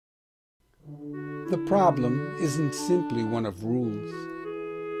the problem isn't simply one of rules.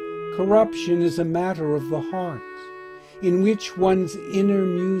 Corruption is a matter of the heart, in which one's inner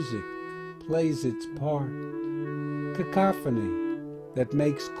music plays its part. Cacophony that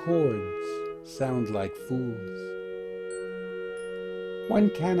makes chords sound like fools.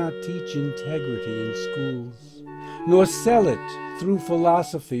 One cannot teach integrity in schools, nor sell it through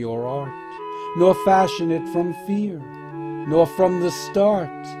philosophy or art, nor fashion it from fear, nor from the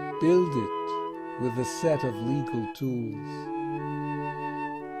start build it with a set of legal tools.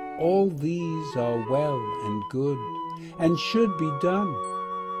 All these are well and good, and should be done,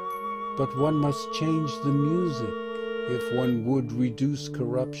 but one must change the music if one would reduce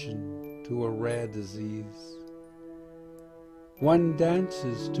corruption to a rare disease. One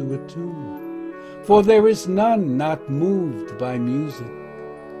dances to a tune, for there is none not moved by music.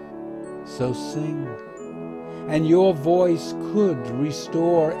 So sing, and your voice could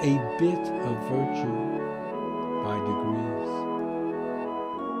restore a bit of virtue.